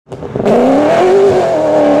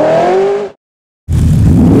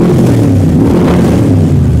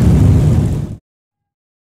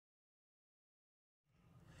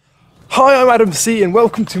Hi, I'm Adam C and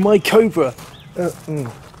welcome to my Cobra.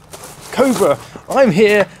 Cobra, I'm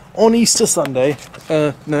here on Easter Sunday,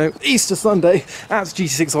 Easter Sunday at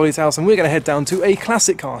GT6 Ollie's house, and we're going to head down to a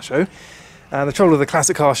classic car show. The trouble with the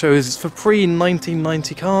classic car show is it's for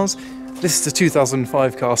pre-1990 cars. This is a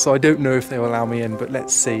 2005 car, so I don't know if they'll allow me in, but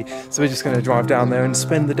let's see. So we're just going to drive down there and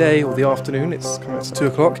spend the day, or the afternoon, it's coming up to 2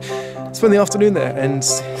 o'clock, spend the afternoon there and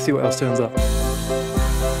see what else turns up.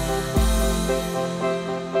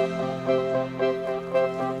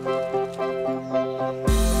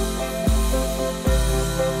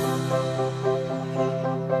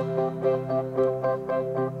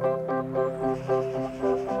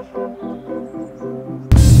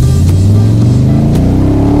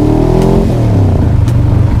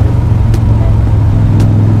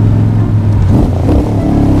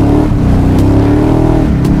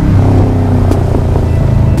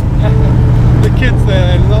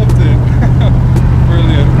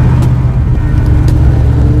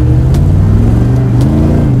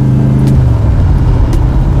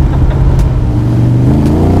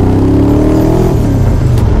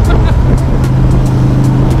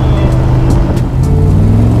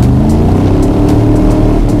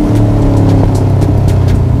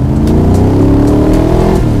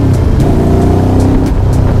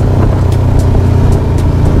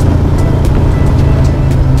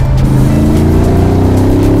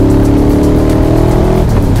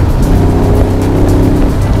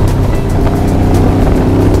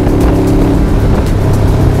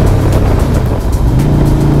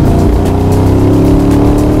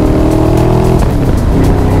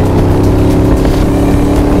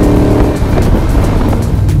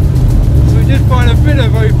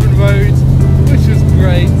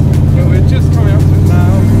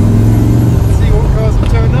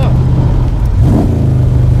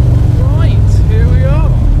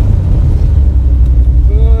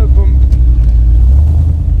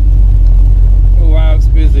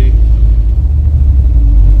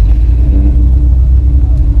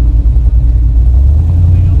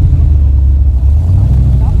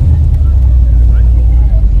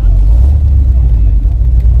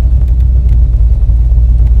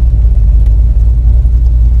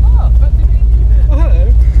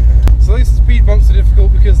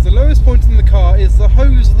 Because the lowest point in the car is the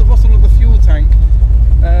hose at the bottom of the fuel tank.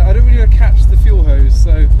 I don't really want to catch the fuel hose,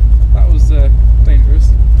 so that was dangerous.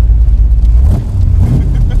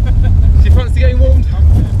 Do you fancy getting warmed?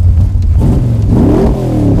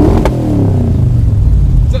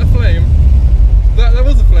 Is that a flame? That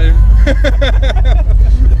was a flame.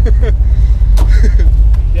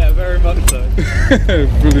 Yeah, very much so.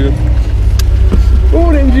 Brilliant. Oh,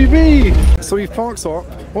 an MGB! So we've parked up.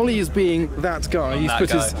 Ollie is being that guy. He's put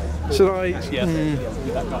his. Should I? Yes.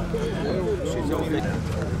 That guy.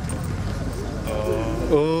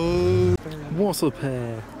 Oh, what a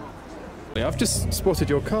pair! I've just spotted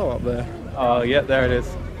your car up there. Oh, yeah, there it is.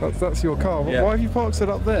 That's your car. Yeah. Why have you parked it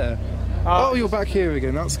up there? Oh, you're back here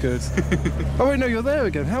again. That's good. Oh wait, no, you're there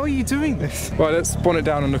again. How are you doing this? Right, let's bonnet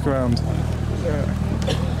down and look around.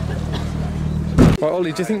 Right,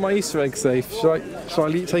 Ollie, do you think my Easter egg's safe? Shall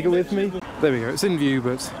I take it with me? There we go, it's in view,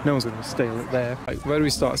 but no one's going to steal it there. Right, where do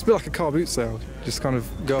we start? It's a bit like a car boot sale. Just kind of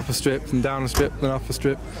go up a strip, and down a strip, then up a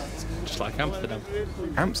strip. Just like Amsterdam.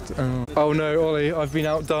 Amsterdam? Oh no, Ollie, I've been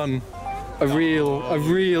outdone. A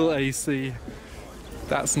real AC.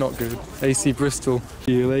 That's not good. AC Bristol.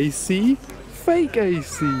 Real AC, fake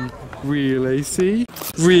AC. Real AC,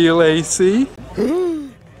 real AC.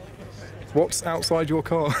 What's outside your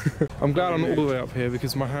car? I'm glad I'm not all the way up here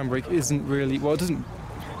because my handbrake isn't really, well, it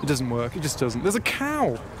doesn't work, it just doesn't. There's a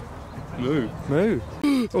cow! Moo. Moo.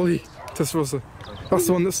 Ollie, Testarossa. That's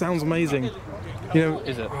the one that sounds amazing. You know,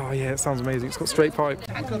 is it? Oh yeah, it sounds amazing. It's got straight pipe.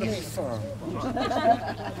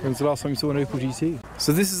 When's the last time you saw an Opel GT?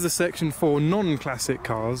 So this is the section for non-classic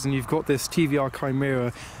cars, and you've got this TVR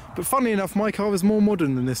Chimera. But funnily enough, my car is more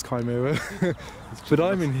modern than this Chimera. But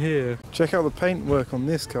I'm in here. Check out the paintwork on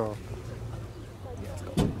this car.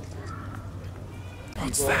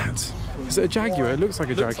 What's that? Is it a Jaguar? It looks like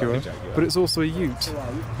a Jaguar, but it's also a Ute.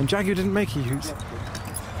 And Jaguar didn't make a Ute.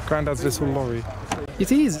 Grandad's little lorry.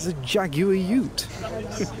 It is, it's a Jaguar Ute.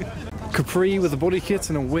 Capri with a body kit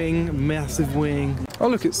and a wing, massive wing. Oh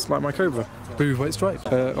look, it's like my Cobra. Blue white stripe.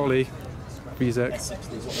 Ollie. VZX.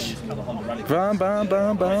 Bam, bam,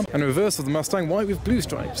 bam, bam. And a reverse of the Mustang, white with blue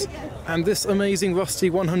stripes. And this amazing rusty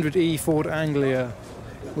 100E Ford Anglia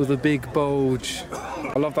with a big bulge.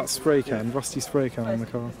 I love that spray can, rusty spray can on the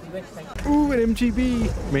car. Ooh, an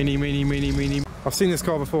MGB! Mini. I've seen this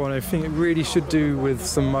car before and I think it really should do with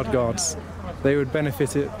some mudguards. they would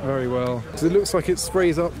benefit it very well. So it looks like it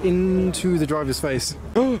sprays up into the driver's face.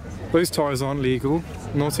 Oh, those tyres aren't legal.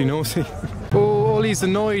 Naughty, naughty. Oh, Ollie's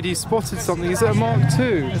annoyed. He spotted something. Is it a Mark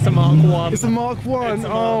II? It's a Mark 1. It's a Mark 1.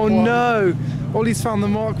 Oh no! Ollie's found the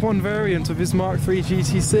Mark 1 variant of his Mark III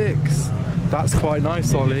GT6. That's quite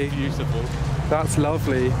nice, Ollie. Beautiful. That's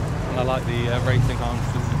lovely. And I like the racing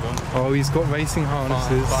harnesses as well. Oh, he's got racing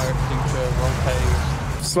harnesses. Fire extinguisher, roll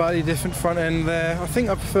cage. Slightly different front end there. I think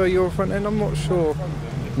I prefer your front end. I'm not sure.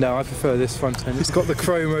 No, I prefer this front end. It's got the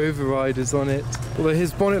chrome overriders on it. Although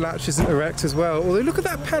his bonnet latch isn't erect as well. Although look at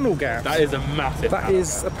that panel gap. That is a massive That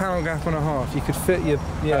is a panel gap and a half. You could fit your,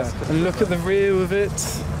 yeah. And look at the rear of it.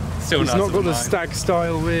 Still He's nice not got the mine. stag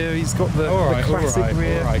style rear. He's got the, the classic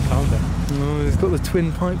rear. Alright, calm down. Oh, he's got the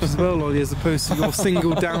twin pipes as well, Ollie, as opposed to your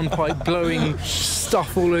single downpipe blowing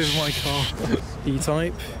stuff all over my car.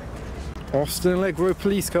 E-Type. Austin Allegro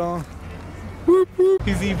police car. Whoop, whoop.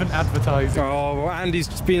 He's even advertising. Oh, well, Andy's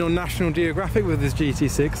just been on National Geographic with his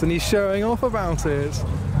GT6 and he's showing off about it.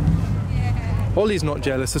 Ollie's not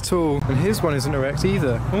jealous at all, and his one isn't erect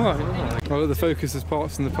either. Alright. Oh, the Focus is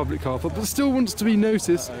parked in the public car park, but still wants to be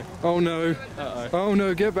noticed. Oh no. Oh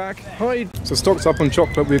no, get back. Hide. So stocked up on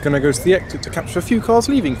chocolate, we're going to go to the exit to capture a few cars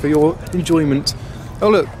leaving for your enjoyment. Oh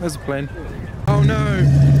look, there's a plane. Oh no,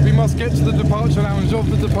 we must get to the departure lounge of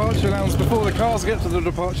the departure lounge before the cars get to the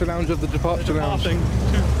departure lounge of the departure lounge.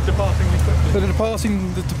 Departing quickly. They're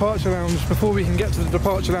departing the departure lounge before we can get to the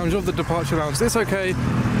departure lounge of the departure lounge. It's okay.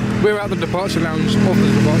 We're at the departure lounge of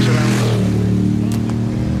the departure lounge.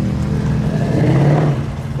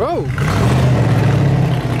 Whoa!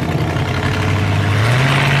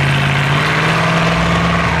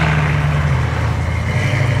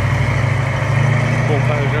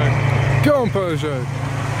 Go on, Peugeot!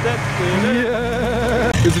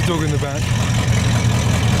 Yeah! There's a dog in the back.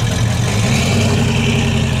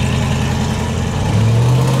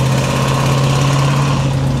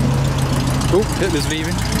 Oh, Hitler's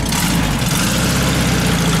leaving.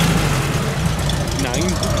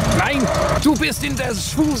 Nein! Du bist in der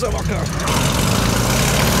Schwuserwacker!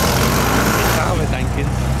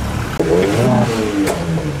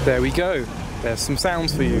 There we go. There's some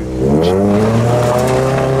sounds for you.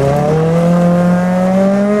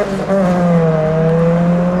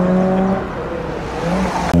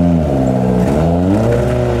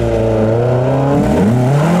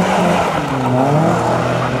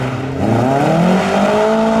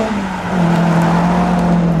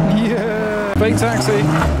 Yeah! Fake taxi.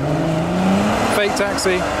 Fake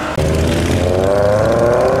taxi.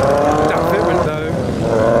 That fitment though.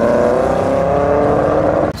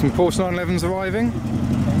 Some Porsche 911s arriving.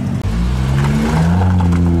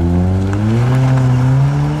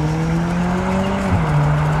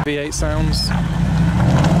 V8 sounds.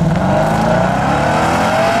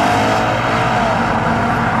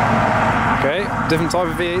 Okay, different type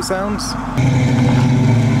of V8 sounds.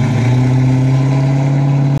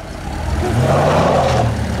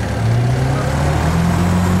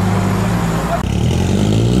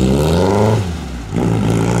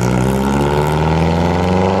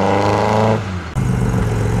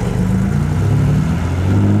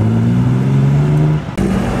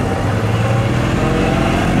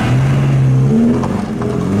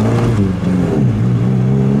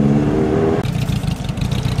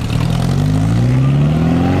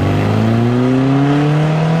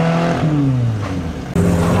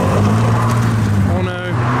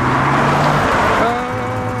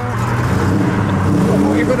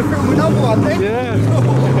 Yeah.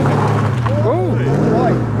 Oh,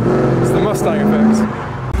 right. It's the Mustang effect.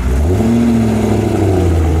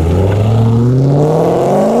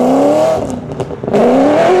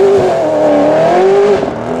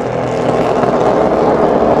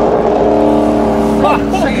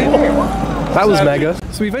 That was mega.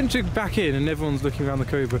 So we ventured back in and everyone's looking around the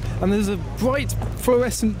Cobra and there's a bright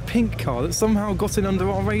fluorescent pink car that somehow got in under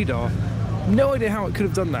our radar. No idea how it could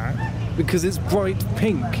have done that because it's bright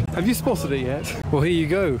pink. Have you spotted it yet? Well, here you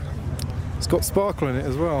go. It's got sparkle in it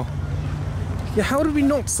as well. Yeah, how did we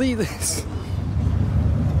not see this?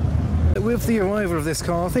 With the arrival of this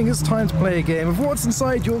car, I think it's time to play a game of what's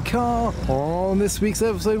inside your car. On this week's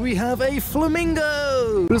episode, we have a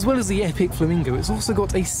flamingo! But as well as the epic flamingo, it's also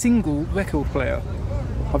got a single record player.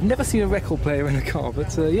 I've never seen a record player in a car,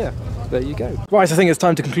 but yeah, there you go. Right, I think it's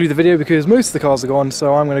time to conclude the video because most of the cars are gone,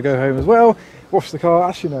 so I'm going to go home as well. Wash the car.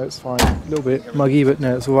 Actually, no, it's fine. A little bit muggy, but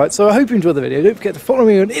no, it's all right. So I hope you enjoyed the video. Don't forget to follow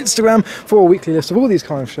me on Instagram for a weekly list of all these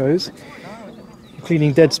kind of shows.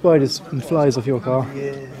 Cleaning dead spiders and flies off your car.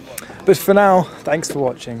 Yeah. But for now, thanks for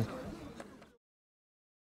watching.